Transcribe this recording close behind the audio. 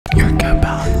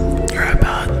You're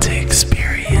about to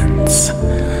experience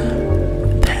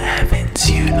the Edvinns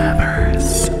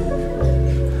universe.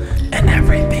 And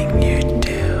everything you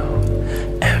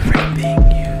do, everything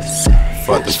you say.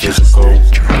 Fuck the physical,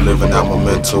 I'm living out my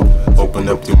mental. Open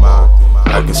up your mind,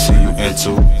 I can see you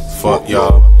into. Fuck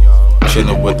y'all,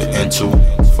 chillin' with the into.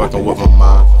 Fucking with my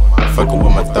mind, fucking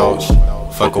with my thoughts.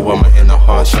 Fucking with my inner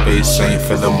heart space. Ain't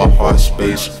feeling my heart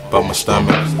space, but my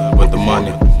stomach with the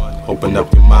money. Open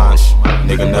up your minds,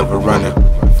 nigga never running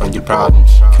from your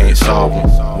problems. Can't solve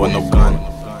them with no gun.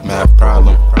 Math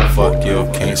problem, fuck you,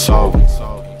 can't solve them.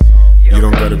 You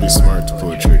don't gotta be smart to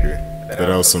pull a trigger. That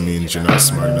also means you're not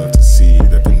smart enough to see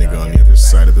that the nigga on the other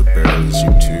side of the barrel is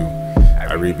you too.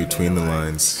 I read between the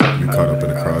lines, you're caught up in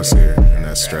a crosshair, and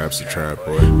that strap's a trap,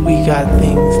 boy. We got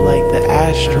things like the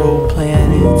astro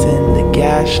planets and the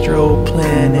gastro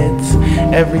planets,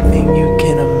 everything you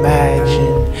can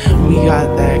imagine. We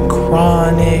got that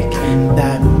chronic,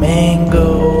 that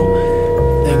mango,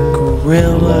 the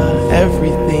gorilla,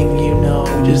 everything you know.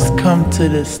 Just come to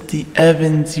this, the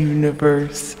Edvinns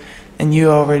universe, and you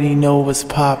already know what's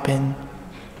poppin'.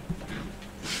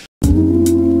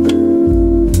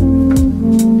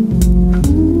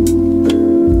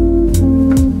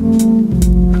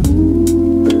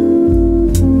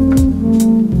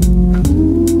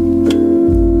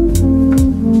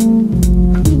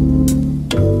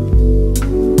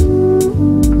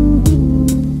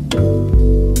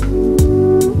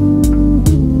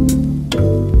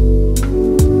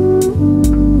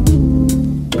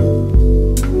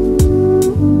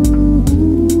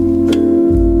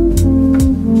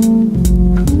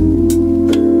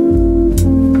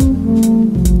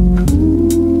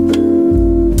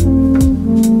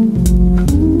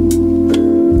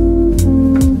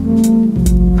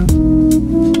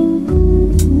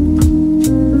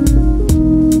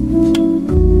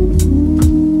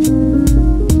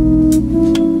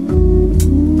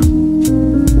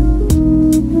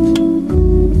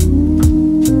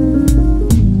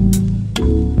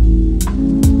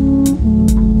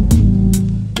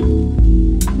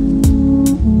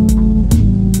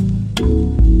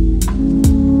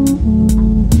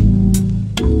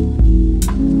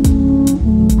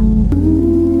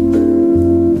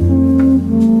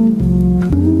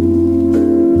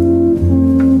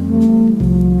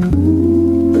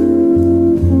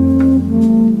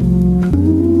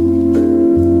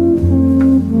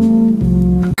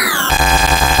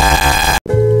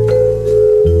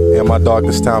 In my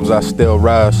darkest times I still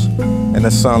rise. In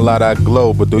the sunlight I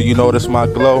glow, but do you notice my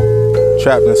glow?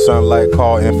 Trapped in sunlight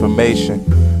called information.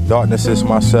 Darkness is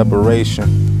my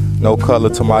separation. No color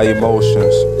to my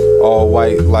emotions. All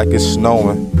white like it's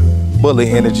snowing. Bully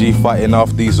energy fighting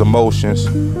off these emotions.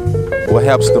 What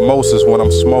helps the most is when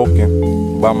I'm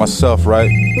smoking. By myself, right?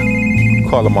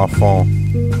 Calling my phone.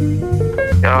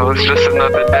 Yo, it's just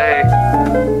another day.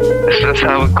 It's just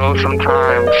how it goes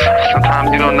sometimes.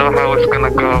 Sometimes you don't know how it's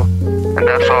gonna go, and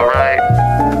that's alright.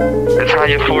 It's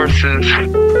higher forces,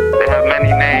 they have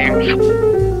many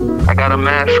names. I got a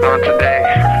mask on today,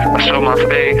 I show my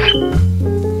face.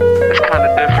 It's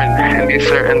kinda different in these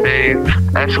certain days.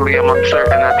 Actually, I'm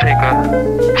uncertain. I take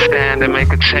a stand and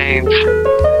make a change.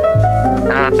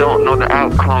 And I don't know the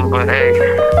outcome, but hey,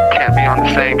 can't be on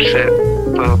the same shit.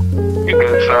 So, you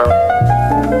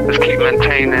guys, just keep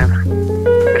maintaining.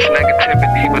 It's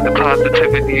negativity, but the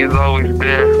positivity is always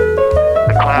there.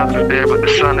 The clouds are there, but the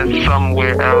sun is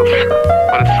somewhere else.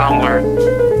 But it's somewhere.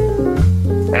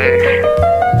 Hey.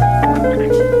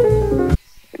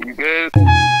 You good?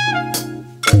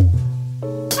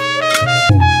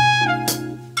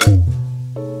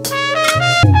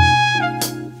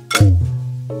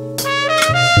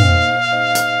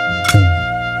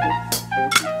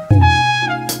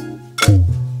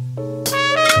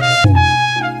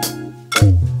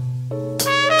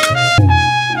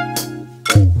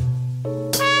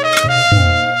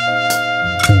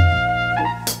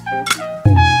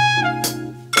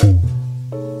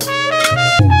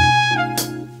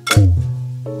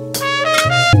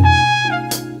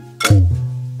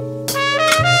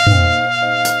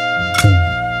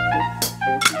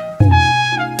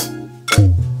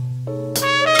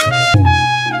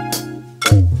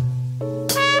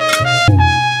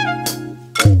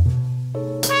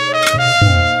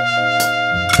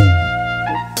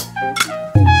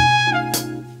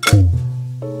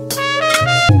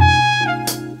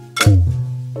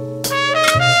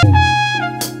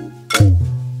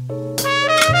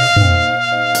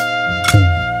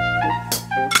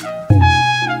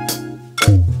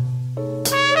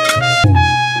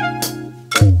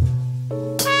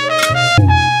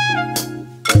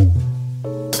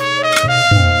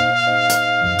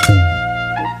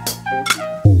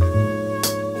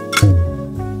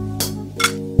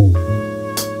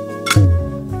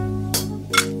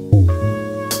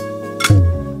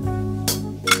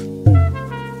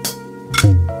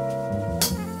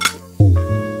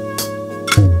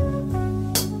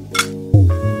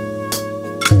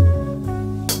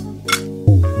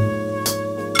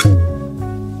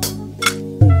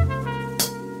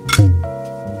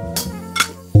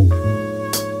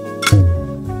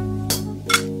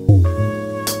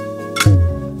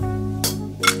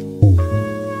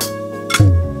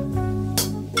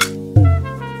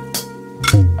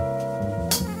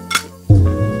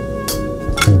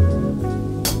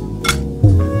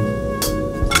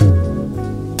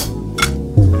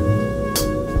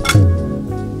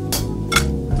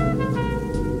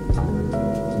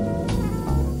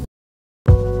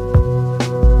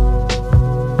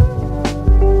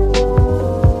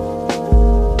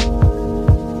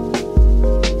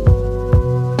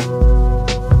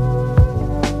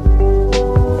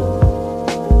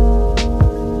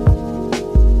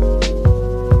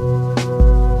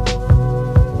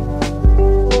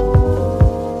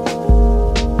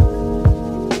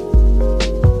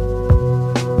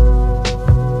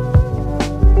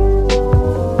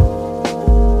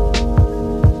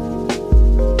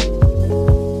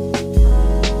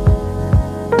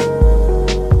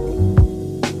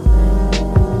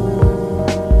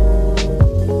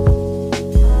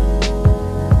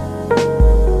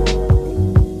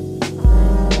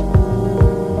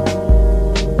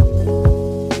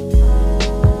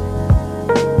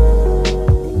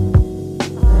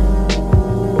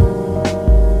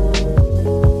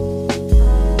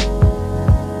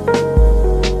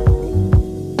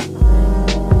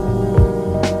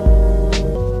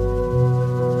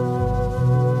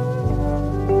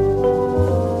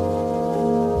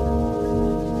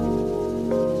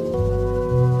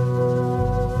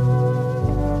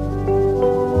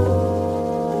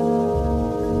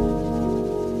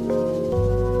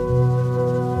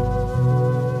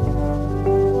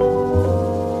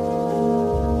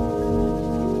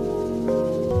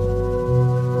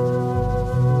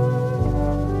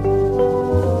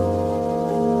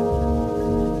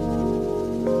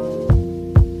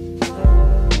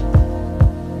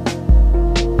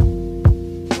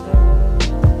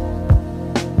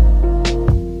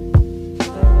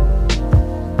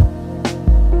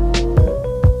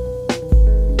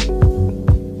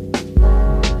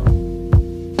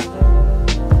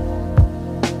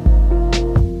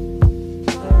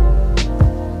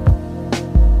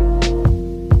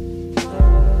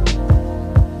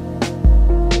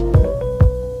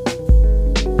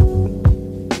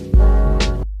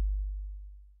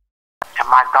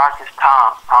 darkest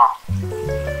times, huh?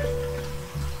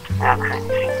 Still couldn't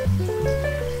see.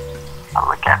 I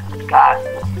look at the sky,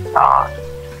 see the stars.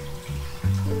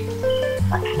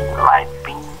 I see the light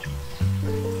beams.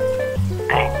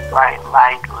 Things bright,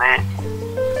 light, lit.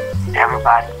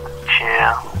 Everybody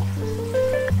chill.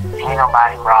 Ain't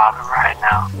nobody robbing right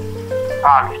now.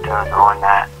 Probably still doing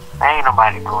that. Ain't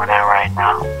nobody doing that right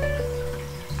now.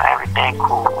 But everything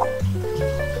cool.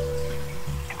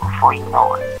 And before you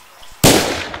know it.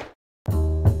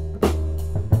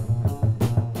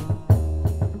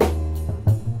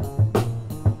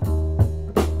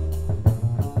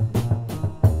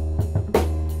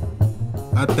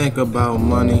 I think about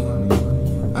money,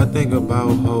 I think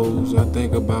about hoes, I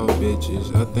think about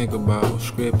bitches, I think about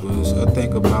strippers, I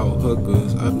think about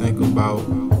hookers, I think about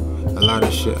a lot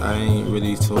of shit I ain't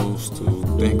really supposed to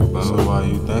think about. So why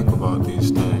you think about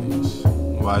these things?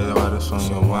 Why this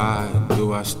on your Why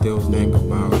do I still think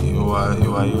about you? Why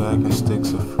you acting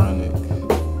schizophrenic?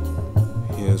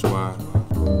 Here's why.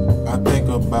 I think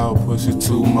about pussy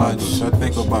too much. I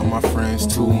think about my friends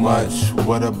too much.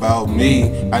 What about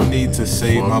me? I need to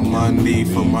save my money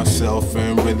for myself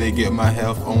and really get my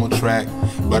health on track.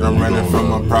 But I'm running from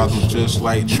my problems just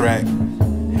like track.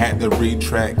 Had to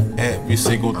retract every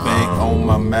single thing on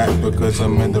my map because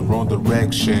I'm in the wrong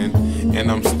direction. And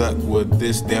I'm stuck with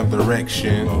this damn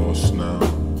direction. Oh snap.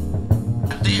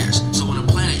 Theirs. So when a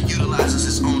planet utilizes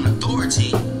its own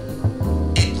authority,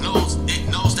 it knows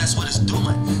that's what it's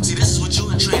doing. See, this is what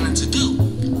you're in training to do.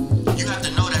 You have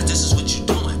to know that this is what you're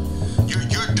doing.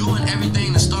 You're doing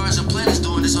everything the stars and planets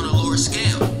doing this on a lower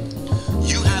scale.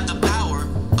 You have the power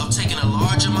of taking a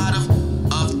large amount of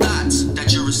thoughts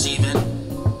that you're receiving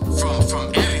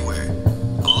from everywhere,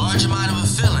 a large amount of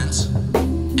feelings,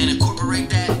 and incorporate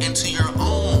that into your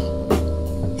own,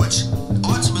 which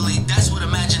ultimately that's what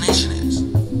imagination is.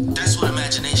 That's what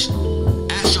imagination.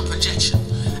 Astral projection.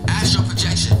 Astral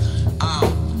projection.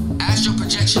 Astral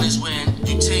projection is when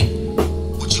you take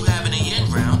what you have in the yin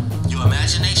realm, your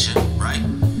imagination, right?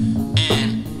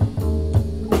 And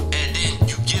then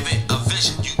you give it a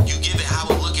vision. You give it how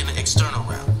it look in the external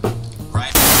realm,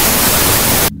 right?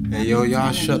 Hey yo,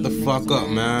 y'all shut the fuck up,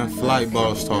 man. Flight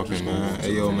boss talking, man.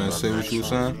 Hey yo, man, say what you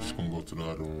saying.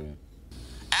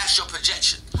 Astral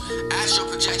projection. Astral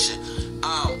projection.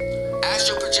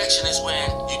 Astral projection is when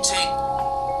you take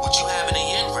what you have in the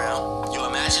yin realm, your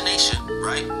imagination,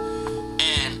 right?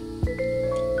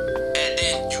 And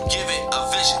then you give it a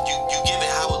vision. You give it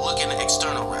how it look in the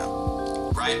external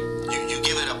realm, right? You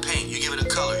give it a paint, you give it a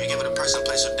color, you give it a person,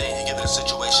 place, or thing, you give it a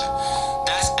situation.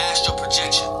 That's astral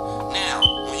projection.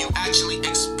 Now, when you actually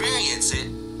experience it,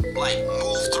 like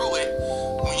move through it,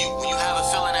 when you have a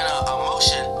feeling and a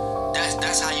emotion,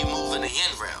 that's how you move in the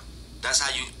yin realm. That's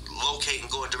how you locate and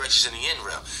go in directions in the yin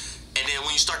realm. And then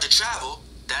when you start to travel,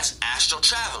 that's astral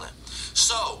traveling.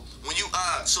 So when you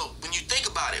think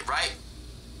about it, right?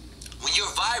 When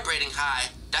you're vibrating high,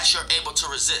 that's you're able to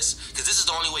resist, because this is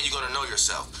the only way you're gonna know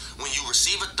yourself. When you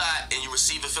receive a thought and you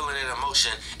receive a feeling and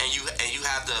emotion, and you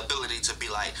have the ability to be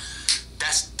like,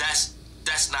 that's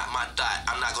not my thought.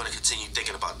 I'm not gonna continue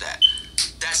thinking about that.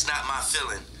 That's not my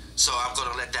feeling. So I'm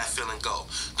gonna let that feeling go.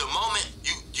 The moment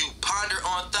you ponder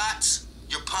on thoughts,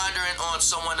 you're pondering on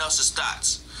someone else's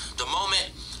thoughts. The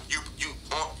moment you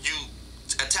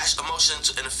attach emotion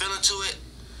and a feeling to it.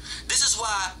 This is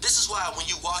why when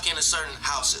you walk into certain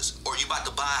houses, or you about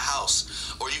to buy a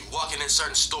house, or you walking in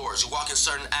certain stores, you walk in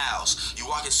certain aisles, you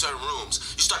walk in certain rooms,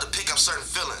 you start to pick up certain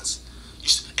feelings.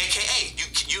 AKA,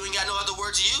 you ain't got no other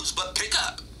word to use but pick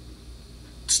up.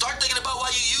 Start thinking about why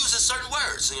you use certain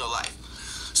words in your life.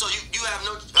 So you have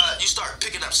no, you start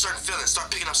picking up certain feelings, start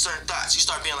picking up certain thoughts. You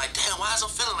start being like, damn, why is I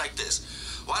feeling like this?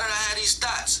 Why did I have these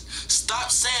thoughts?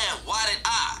 Stop saying, why did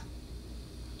I?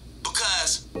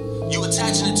 Because you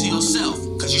attaching it to yourself,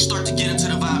 because you start to get into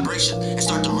the vibration and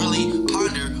start to really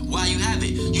ponder why you have it.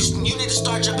 You need to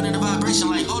start jumping in the vibration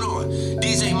like, hold on,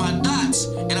 these ain't my thoughts,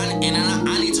 and I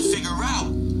need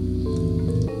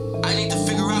to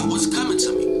figure out what's coming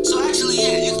to me. So actually,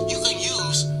 yeah, you can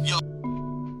use your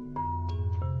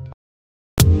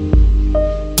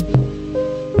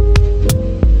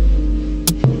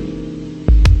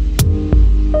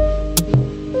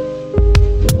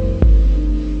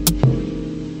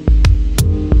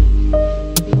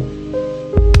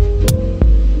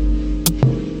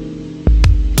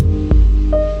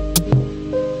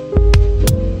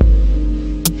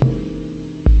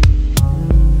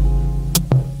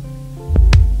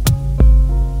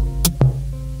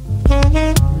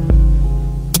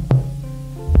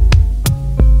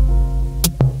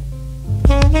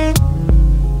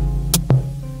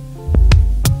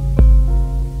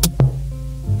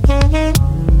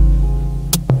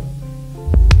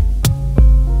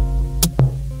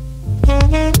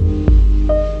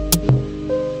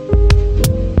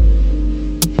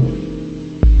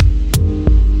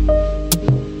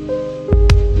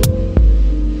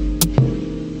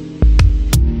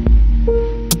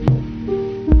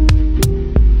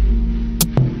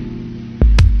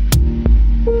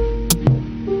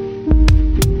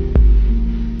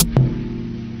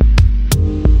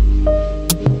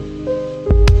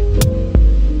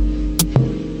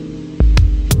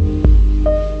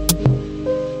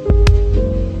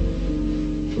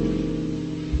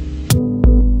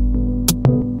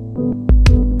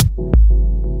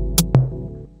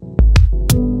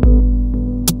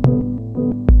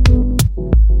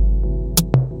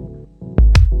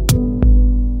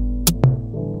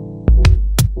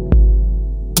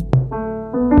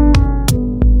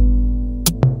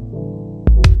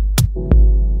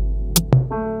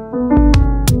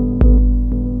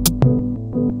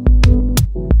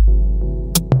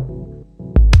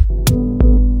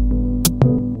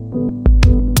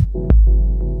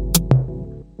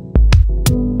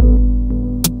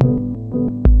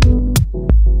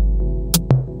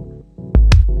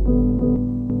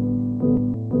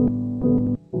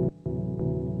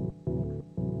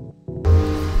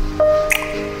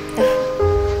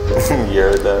You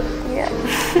heard that? Yeah.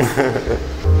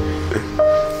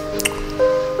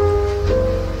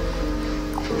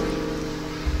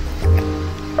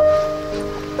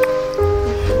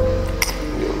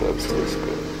 Your lips taste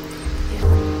good.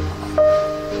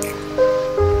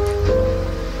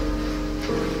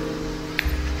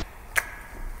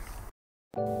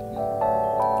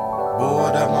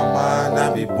 Bored out my mind,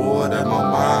 I be bored out my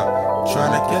mind.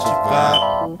 Tryna catch a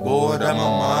vibe, bored out my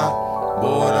mind.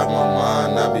 Bored out my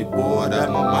mind, I be bored out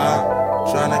my mind.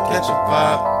 Tryna catch a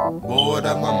vibe, bored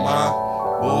out my mind.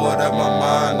 Bored out my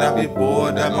mind, I be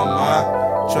bored out my mind.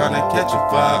 Tryna catch a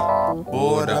vibe,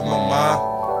 bored out my mind.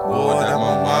 Bored out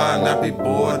my mind, I be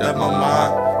bored out my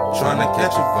mind. Tryna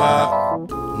catch a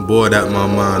vibe. Bored out my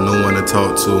mind, no one to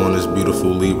talk to on this beautiful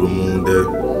Libra moon day.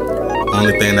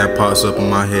 Only thing that pops up in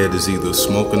my head is either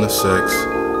smoking or sex.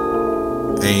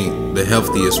 Ain't the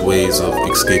healthiest ways of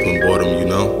escaping boredom, you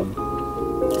know?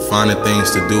 Finding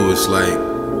things to do is like,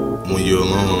 when you're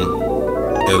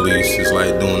alone, at least, it's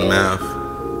like doing math.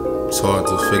 It's hard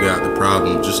to figure out the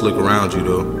problem. Just look around you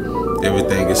though.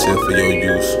 Everything is here for your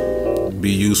use.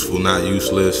 Be useful, not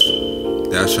useless.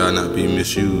 Thou shalt not be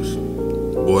misused.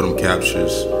 Boredom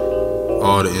captures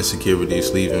all the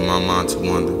insecurities, leaving my mind to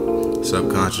wonder,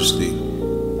 subconsciously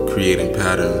creating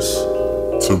patterns.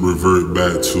 To revert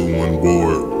back to when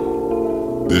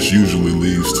bored, this usually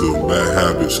leads to bad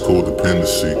habits,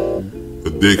 codependency,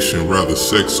 addiction, rather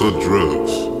sex or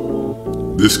drugs.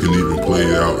 This can even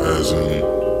play out as in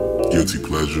guilty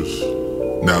pleasures,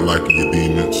 not liking your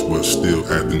demons, but still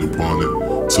acting upon it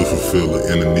to fulfill an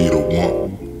inner need or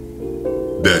want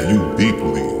that you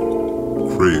deeply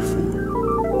crave for.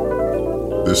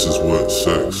 This is what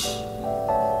sex,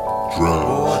 drugs,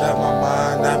 Bored out my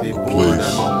mind, I be a bored place,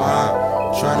 out my mind.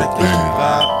 Tryna a catch a thing,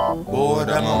 vibe, bored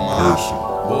out my a mind. person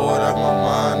Bored out my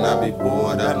mind, I be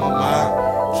bored out my mind.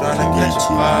 Tryna can lead catch a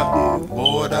to vibe, bored.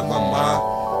 bored out my mind.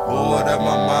 Bored out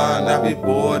my mind, I be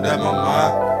bored out my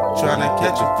mind. Tryna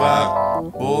catch a vibe,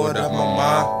 bored out my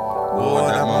mind.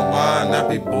 Bored out my mind, I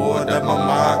be bored out my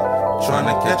mind.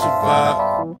 Tryna catch a vibe.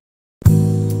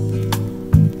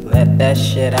 Let that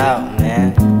shit out,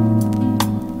 man.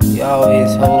 You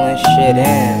always holding shit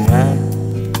in, man.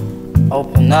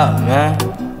 Open up, man.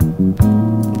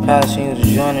 I'm passing you the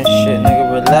joint and shit,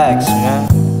 nigga. Relax, man.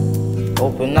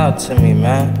 Open up to me,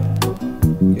 man.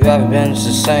 You haven't been the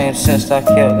same since I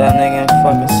killed that nigga in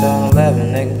fucking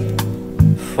 7-Eleven, nigga.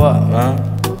 Fuck, man.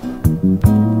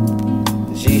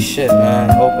 G shit,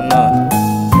 man. Open up.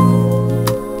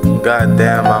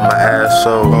 Goddamn, I'm an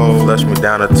asshole. Flush me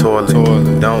down the toilet.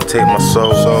 Don't take my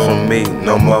soul from me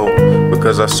no more.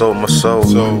 Because I sold my soul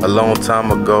a long time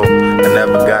ago. I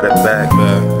never got it back.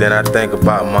 Then I think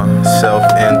about myself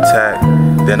intact.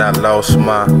 Then I lost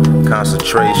my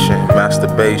concentration,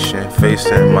 masturbation,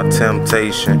 facing my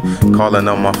temptation, calling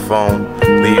on my phone,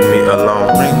 leave me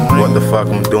alone. What the fuck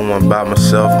I'm doing by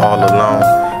myself all alone?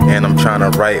 And I'm trying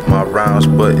to write my rhymes,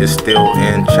 but it's still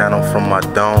in channel from my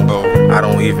dome. I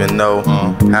don't even know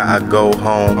how I go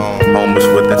home. Home is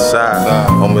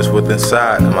within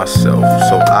inside myself.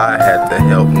 So I had to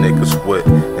help niggas with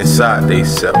inside they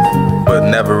self, but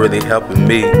never really helping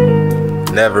me.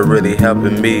 Never really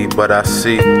helping me, but I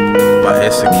see my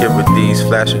insecurities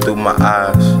flashing through my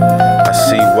eyes. I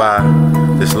see why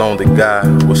this lonely guy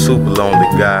was super lonely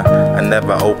guy. I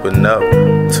never opened up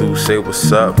to say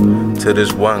what's up to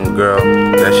this one girl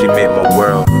that she made my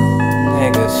world.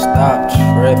 Nigga, stop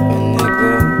tripping,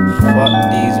 nigga. Fuck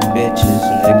these bitches,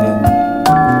 nigga.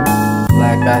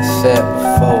 Like I said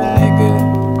before, nigga,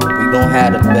 we gon'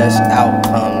 have the best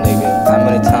outcome, nigga. How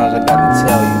many times I gotta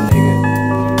tell you, nigga?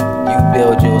 You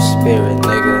build your spirit,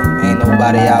 nigga. Ain't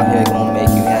nobody out here gonna make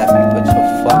you happy but your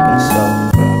fucking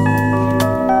self, bro.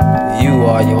 You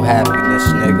are your happiness,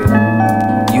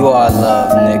 nigga. You are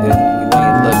love, nigga. You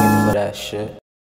ain't looking for that shit.